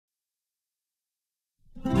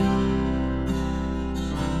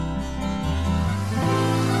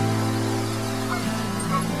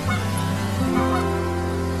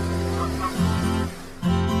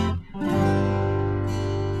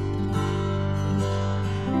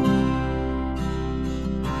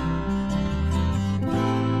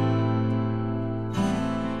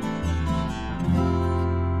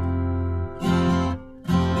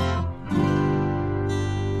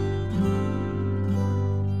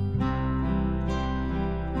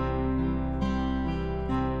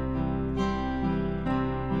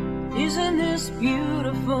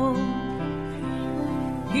beautiful.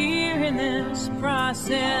 Here in this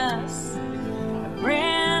process of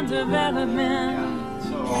brand development,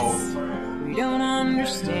 we don't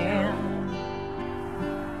understand.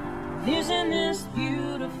 Isn't this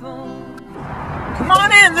beautiful? Come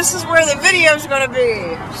on in, this is where the video's gonna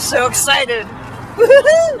be. So excited.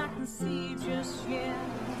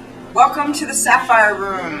 Welcome to the Sapphire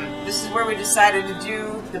Room. This is where we decided to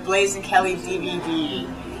do the Blaze and Kelly DVD.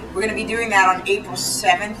 We're going to be doing that on April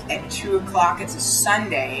 7th at 2 o'clock. It's a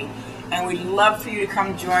Sunday, and we'd love for you to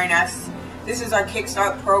come join us. This is our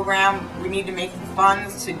Kickstarter program. We need to make the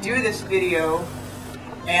funds to do this video,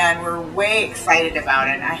 and we're way excited about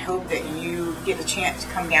it. I hope that you get the chance to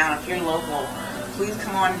come down. If you're local, please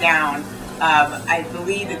come on down. I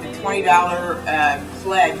believe that the $20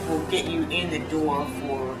 pledge will get you in the door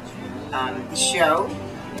for the show.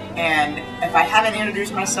 And if I haven't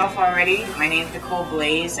introduced myself already, my name is Nicole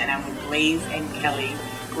Blaze, and I'm with Blaze and Kelly.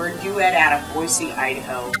 We're a duet out of Boise,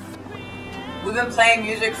 Idaho. We've been playing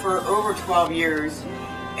music for over 12 years,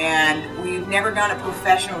 and we've never done a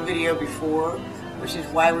professional video before, which is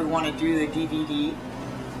why we want to do the DVD.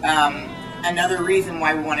 Another reason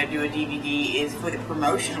why we want to do a DVD is for the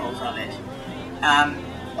promotionals of it.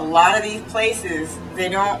 A lot of these places, they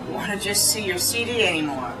don't want to just see your CD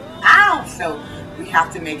anymore. Ow! So we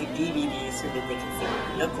have to make a DVD so that they can see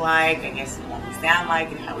what we look like, I guess what we sound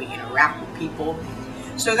like, and how we interact with people.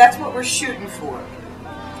 So that's what we're shooting for.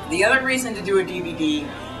 The other reason to do a DVD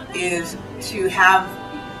is to have,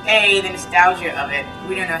 A, the nostalgia of it.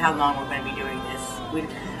 We don't know how long we're going to be doing this. We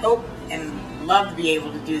hope and love to be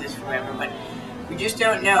able to do this forever, but we just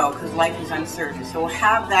don't know because life is uncertain. So we'll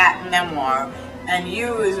have that memoir, and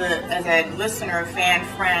you as a listener, fan,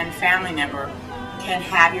 friend, family member can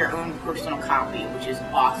have your own personal copy, which is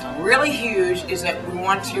awesome. Really huge is that we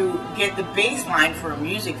want to get the bass line for a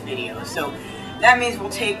music video. So that means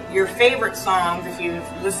we'll take your favorite songs if you've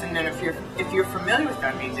listened and if you're familiar with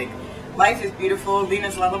our music. Life is Beautiful,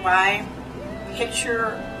 Lena's Lullaby.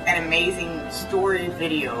 Picture an amazing story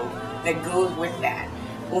video that goes with that.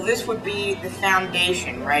 Well, this would be the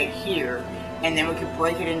foundation right here, and then we could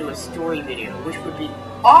break it into a story video, which would be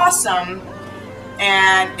awesome.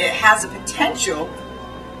 And it has the potential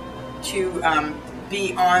to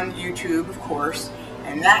be on YouTube, of course,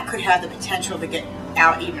 and that could have the potential to get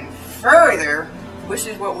out even further, which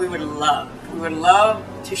is what we would love. We would love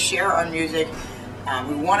to share our music.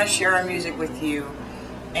 We want to share our music with you,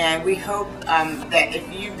 and we hope that if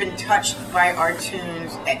you've been touched by our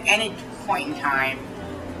tunes at any point in time,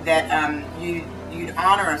 that you'd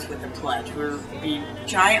honor us with a pledge. We'd be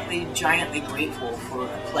giantly, giantly grateful for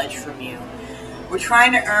a pledge from you. We're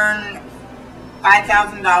trying to earn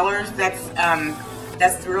 $5,000.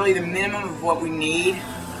 That's really the minimum of what we need.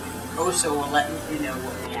 Also, we'll let you know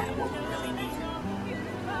what we have, what we really need.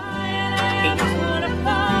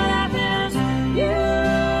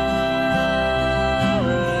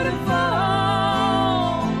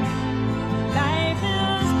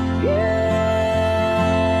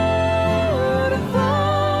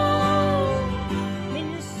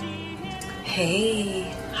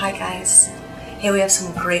 Hey, hi guys. Hey, we have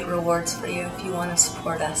some great rewards for you if you want to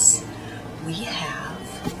support us. We have,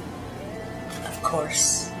 of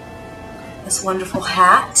course, this wonderful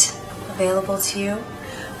hat available to you.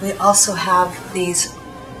 We also have these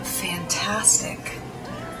fantastic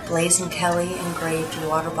Blaze and Kelly engraved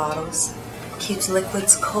water bottles. Keeps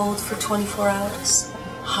liquids cold for 24 hours,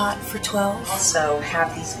 hot for 12. Also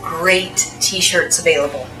have these great t-shirts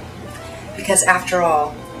available, because after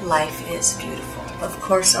all, life is beautiful. Of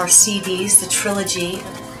course, our CDs, the trilogy.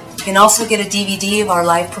 You can also get a DVD of our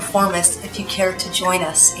live performance if you care to join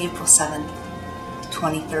us April 7th,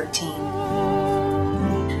 2013.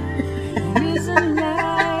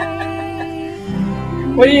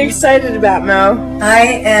 What are you excited about, Mo? I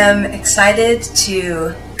am excited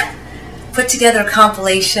to put together a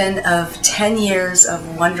compilation of 10 years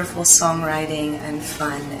of wonderful songwriting and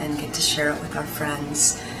fun and get to share it with our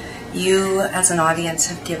friends. You, as an audience,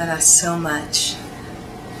 have given us so much,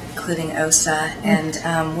 including OSA,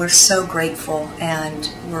 and we're so grateful, and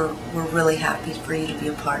we're really happy for you to be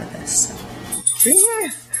a part of this.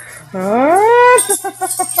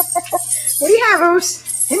 What do you have,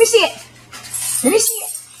 Os? Let me see it. Let me see it.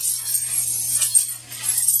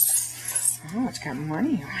 Oh, it's got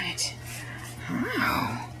money on it.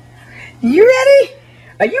 Oh. You ready?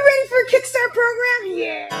 Are you ready for a Kickstarter program?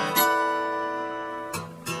 Yeah.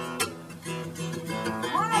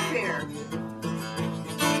 Come on up here.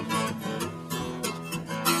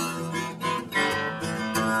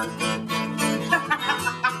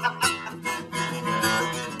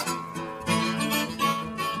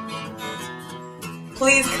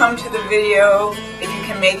 come to the video if you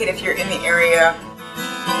can make it, if you're in the area. If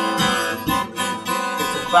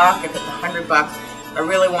it's $1, if it's $100, I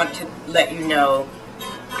really want to let you know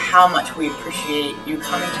how much we appreciate you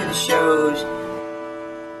coming to the shows.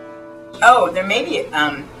 Oh, there may be a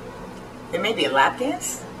lap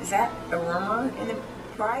dance. Is that a rumor in the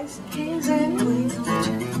prize? Kings and queens.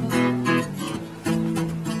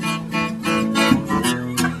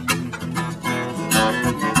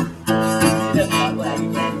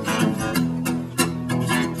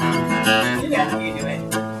 You know how you do it.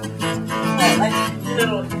 Like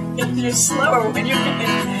you're slower when you're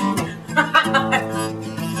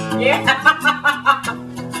yeah.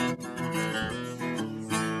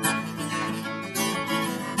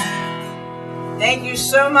 Thank you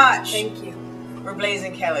so much. Thank you. For Blaze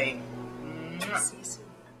and Kelly. See you soon.